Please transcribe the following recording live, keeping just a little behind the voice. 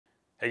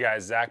Hey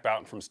guys, Zack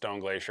Boughton from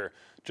Glacier.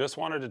 Just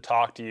wanted to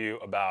talk to you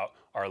about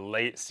our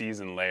late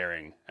season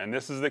layering. And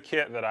this is the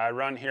kit that I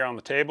run here on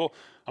the table.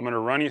 I'm gonna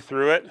run you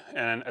through it.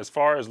 And as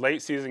far as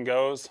late season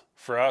goes,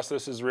 for us,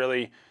 this is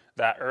really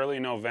that early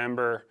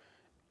November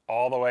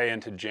all the way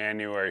into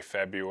January,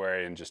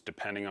 February, and just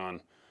depending on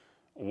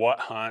what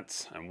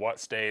hunts and what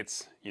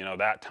states,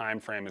 that time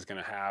frame is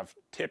gonna have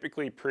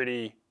typically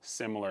pretty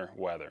similar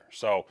weather.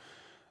 So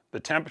the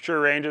temperature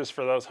ranges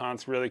for those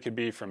hunts really could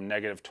be from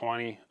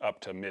 -20 up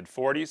to mid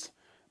 40s,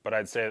 but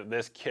I'd say that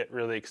this kit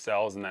really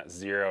excels in that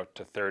 0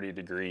 to 30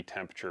 degree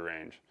temperature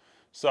range.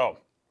 So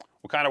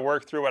we'll kind of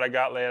work through what I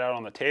got laid out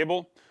on the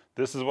table.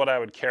 This is what I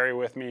would carry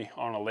with me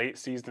on a late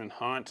season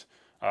hunt.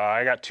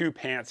 I got two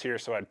pants here,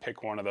 so I'd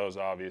pick one of those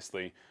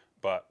obviously,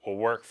 but we'll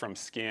work from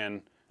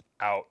skin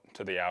out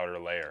to the outer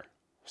layer.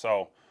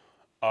 So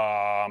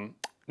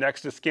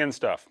next to skin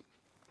stuff,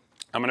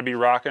 I'm gonna be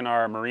rocking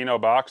our merino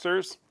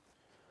boxers.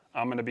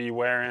 I'm gonna be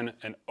wearing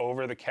an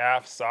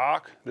over-the-calf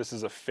sock. This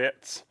is a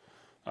Fitz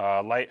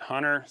Light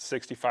Hunter,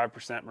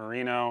 65%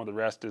 merino. The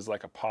rest is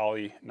like a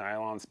poly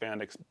nylon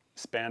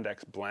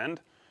spandex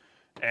blend.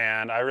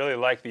 And I really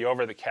like the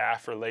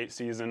over-the-calf for late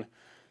season.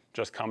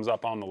 Just comes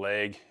up on the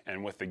leg,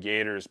 and with the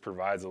gaiters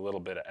provides a little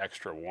bit of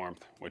extra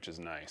warmth, which is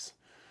nice.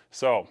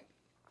 So,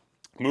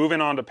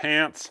 moving on to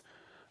pants,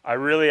 I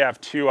really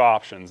have two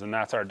options, and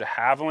that's our de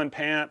Havilland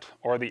pant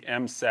or the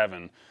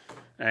M7.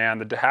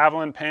 And the de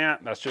Havilland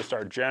pant, that's just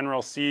our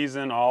general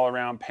season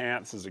all-around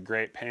pants, is a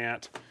great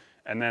pant.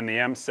 And then the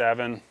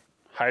M7,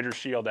 Hydro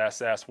Shield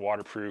SS,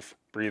 waterproof,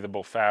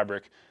 breathable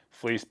fabric,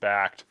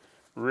 fleece-backed,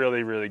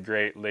 really, really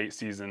great late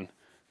season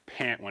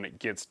pant when it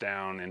gets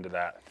down into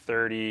that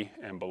 30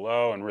 and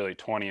below and really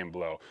 20 and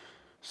below.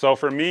 So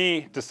for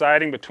me,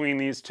 deciding between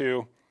these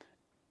two,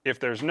 if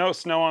there's no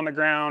snow on the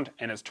ground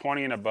and it's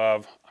 20 and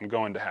above, I'm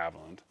going de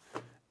Havilland.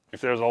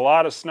 If there's a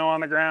lot of snow on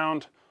the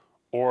ground,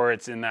 or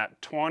it's in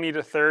that 20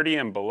 to 30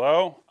 and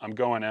below, I'm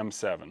going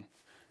M7.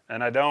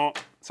 And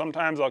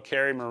sometimes I'll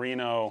carry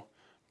merino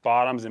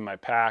bottoms in my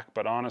pack,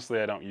 but honestly,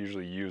 I don't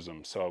usually use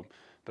them. So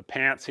the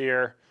pants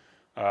here,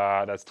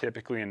 that's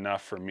typically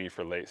enough for me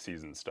for late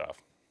season stuff.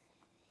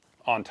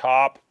 On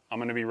top, I'm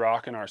gonna be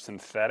rocking our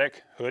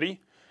synthetic hoodie,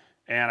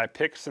 and I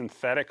picked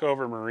synthetic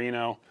over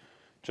merino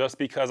just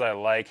because I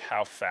like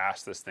how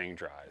fast this thing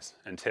dries.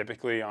 And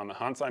typically on the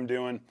hunts I'm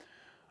doing,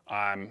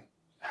 I'm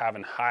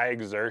having high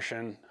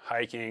exertion,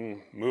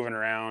 hiking, moving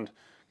around,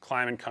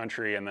 climbing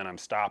country, and then I'm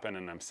stopping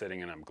and I'm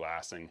sitting and I'm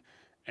glassing.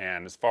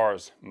 And as far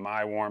as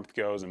my warmth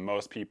goes, and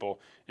most people,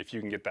 if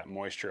you can get that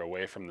moisture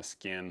away from the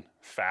skin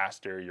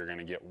faster, you're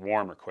gonna get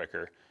warmer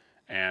quicker.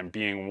 And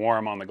being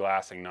warm on the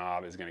glassing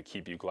knob is gonna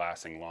keep you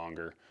glassing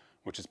longer,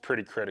 which is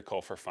pretty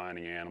critical for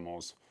finding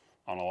animals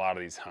on a lot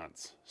of these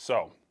hunts.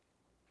 So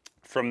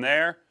from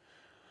there,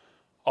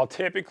 I'll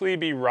typically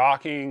be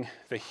rocking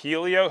the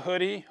Helio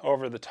hoodie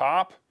over the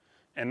top.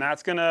 And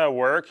that's gonna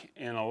work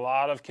in a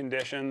lot of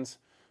conditions,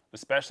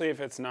 especially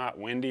if it's not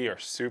windy or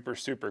super,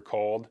 super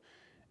cold.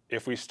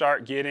 If we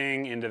start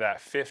getting into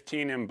that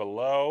 15 and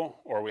below,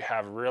 or we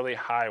have really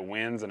high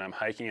winds and I'm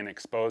hiking in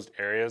exposed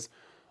areas,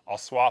 I'll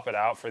swap it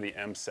out for the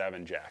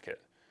M7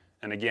 jacket.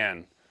 And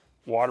again,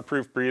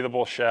 waterproof,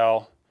 breathable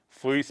shell,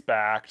 fleece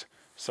backed.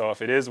 So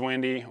if it is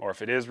windy or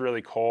if it is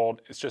really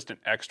cold, it's just an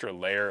extra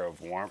layer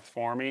of warmth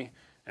for me,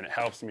 and it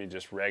helps me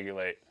just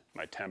regulate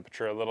my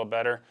temperature a little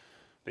better.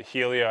 The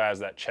Helio has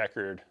that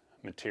checkered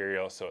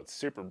material, so it's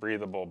super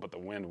breathable, but the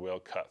wind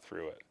will cut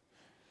through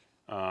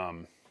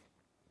it.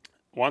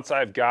 Once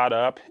I've got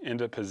up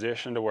into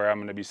position to where I'm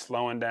gonna be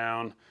slowing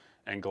down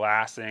and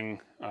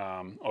glassing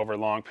over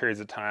long periods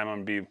of time,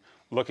 I'm gonna be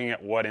looking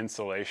at what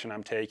insulation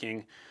I'm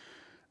taking.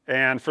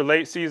 And for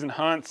late season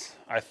hunts,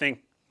 I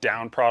think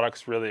down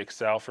products really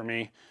excel for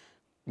me.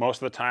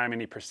 Most of the time,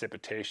 any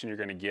precipitation you're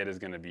gonna get is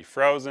gonna be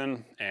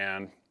frozen,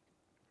 and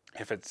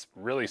if it's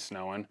really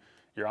snowing,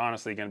 you're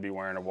honestly going to be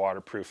wearing a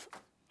waterproof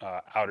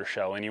outer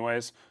shell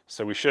anyways,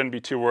 so we shouldn't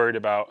be too worried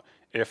about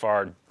if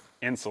our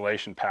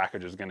insulation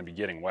package is going to be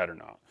getting wet or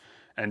not.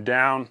 And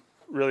down,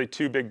 really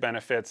two big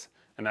benefits,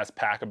 and that's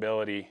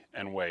packability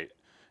and weight.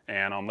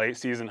 And on late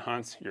season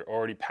hunts, you're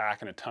already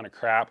packing a ton of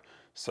crap,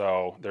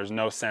 so there's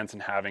no sense in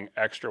having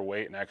extra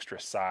weight and extra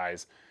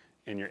size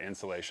in your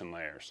insulation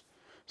layers.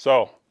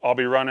 So I'll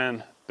be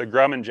running the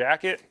Grumman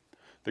jacket,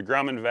 the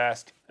Grumman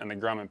vest, and the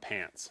Grumman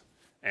pants.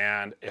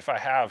 And if I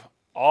have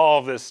all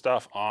of this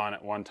stuff on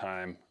at one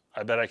time,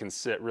 I bet I can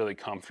sit really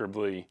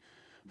comfortably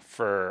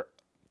for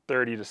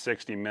 30 to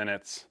 60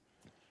 minutes,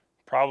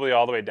 probably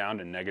all the way down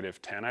to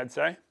 -10, I'd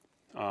say.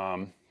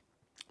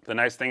 The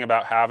nice thing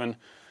about having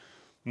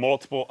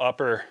multiple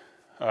upper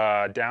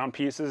down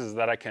pieces is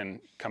that I can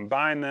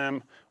combine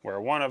them,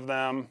 wear one of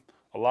them.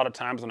 A lot of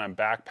times when I'm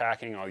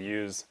backpacking, I'll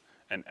use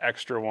an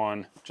extra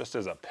one just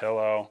as a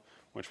pillow,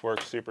 which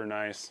works super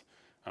nice.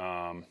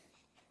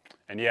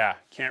 And yeah,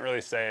 can't really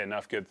say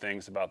enough good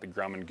things about the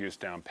Grumman Goose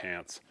Down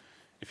pants.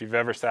 If you've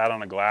ever sat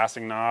on a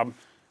glassing knob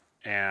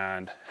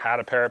and had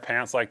a pair of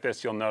pants like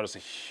this, you'll notice a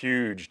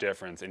huge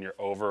difference in your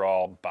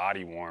overall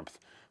body warmth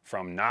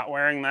from not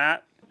wearing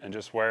that and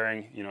just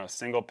wearing, you know, a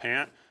single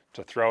pant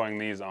to throwing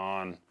these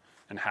on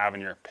and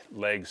having your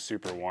legs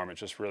super warm. It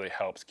just really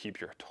helps keep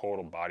your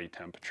total body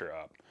temperature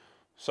up.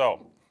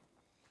 So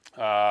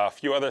a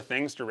few other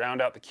things to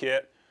round out the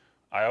kit.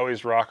 I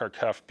always rock our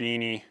cuff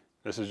beanie.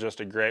 This is just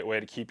a great way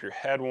to keep your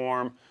head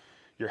warm.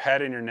 Your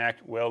head and your neck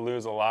will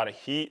lose a lot of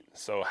heat,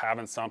 so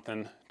having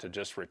something to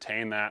just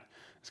retain that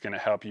is going to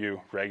help you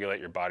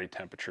regulate your body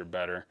temperature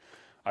better.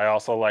 I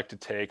also like to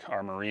take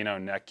our merino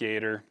neck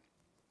gaiter.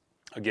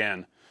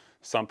 Again,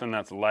 something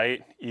that's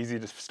light, easy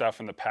to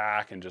stuff in the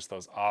pack and just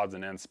those odds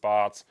and ends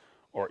spots,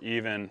 or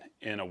even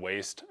in a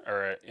waist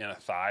or in a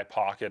thigh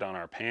pocket on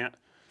our pant.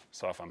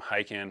 So if I'm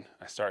hiking,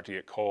 I start to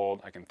get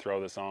cold, I can throw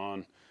this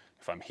on.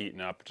 If I'm heating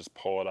up, just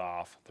pull it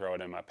off, throw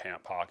it in my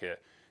pant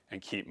pocket,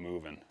 and keep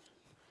moving.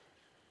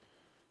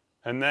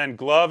 And then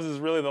gloves is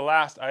really the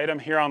last item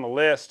here on the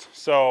list.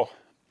 So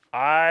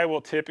I will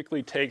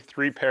typically take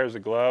 3 pairs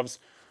of gloves.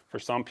 For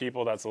some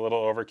people, that's a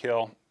little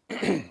overkill.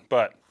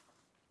 But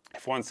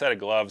if one set of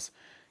gloves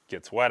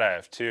gets wet, I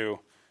have 2.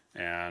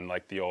 And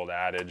like the old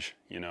adage,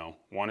 you know,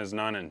 1 is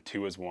none and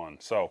 2 is 1.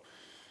 So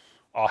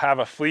I'll have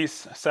a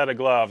fleece set of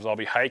gloves. I'll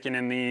be hiking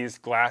in these,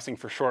 glassing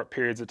for short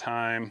periods of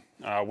time,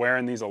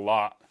 wearing these a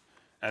lot.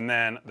 And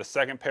then the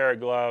second pair of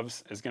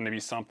gloves is going to be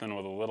something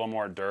with a little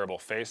more durable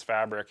face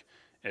fabric.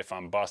 If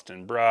I'm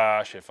busting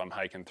brush, if I'm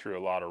hiking through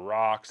a lot of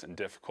rocks and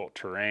difficult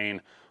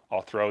terrain,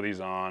 I'll throw these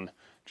on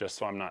just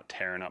so I'm not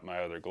tearing up my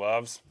other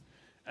gloves.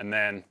 And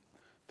then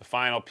the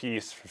final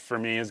piece for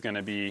me is going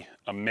to be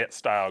a mitt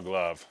style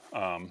glove.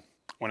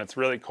 When it's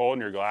really cold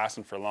and you're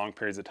glassing for long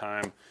periods of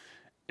time,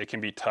 it can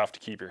be tough to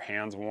keep your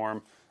hands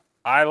warm.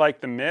 I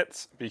like the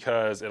mitts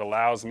because it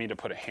allows me to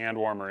put a hand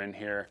warmer in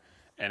here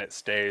and it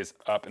stays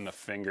up in the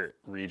finger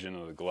region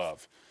of the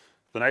glove.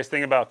 The nice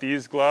thing about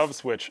these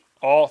gloves, which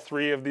all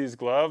 3 of these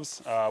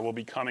gloves will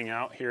be coming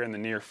out here in the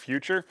near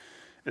future,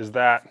 is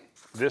that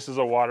this is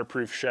a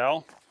waterproof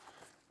shell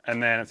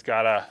and then it's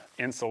got a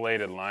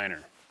insulated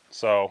liner.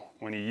 So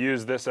when you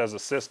use this as a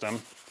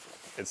system,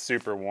 it's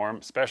super warm,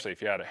 especially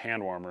if you had a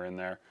hand warmer in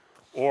there.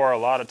 Or a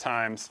lot of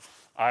times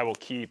I will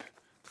keep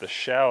the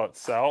shell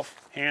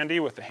itself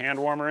handy with the hand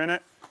warmer in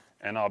it,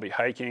 and I'll be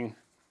hiking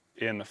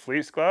in the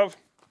fleece glove.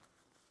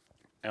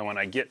 And when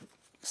I get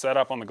set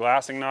up on the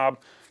glassing knob,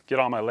 get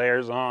all my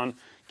layers on,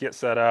 get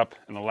set up,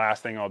 and the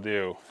last thing I'll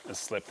do is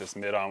slip this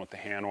mitt on with the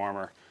hand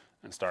warmer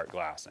and start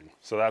glassing.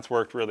 So that's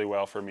worked really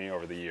well for me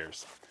over the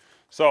years.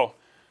 So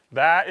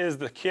that is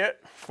the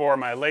kit for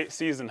my late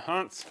season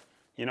hunts.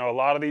 You know, a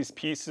lot of these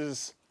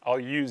pieces I'll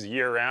use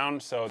year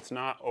round, so it's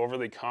not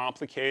overly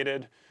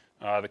complicated.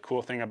 The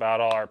cool thing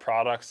about all our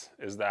products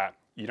is that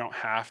you don't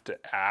have to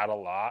add a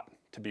lot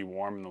to be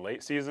warm in the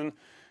late season,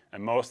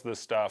 and most of the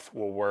stuff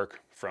will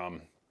work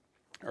from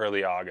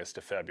early August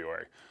to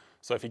February.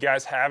 So if you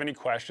guys have any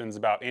questions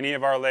about any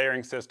of our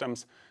layering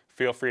systems,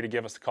 feel free to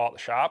give us a call at the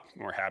shop,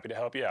 and we're happy to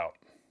help you out.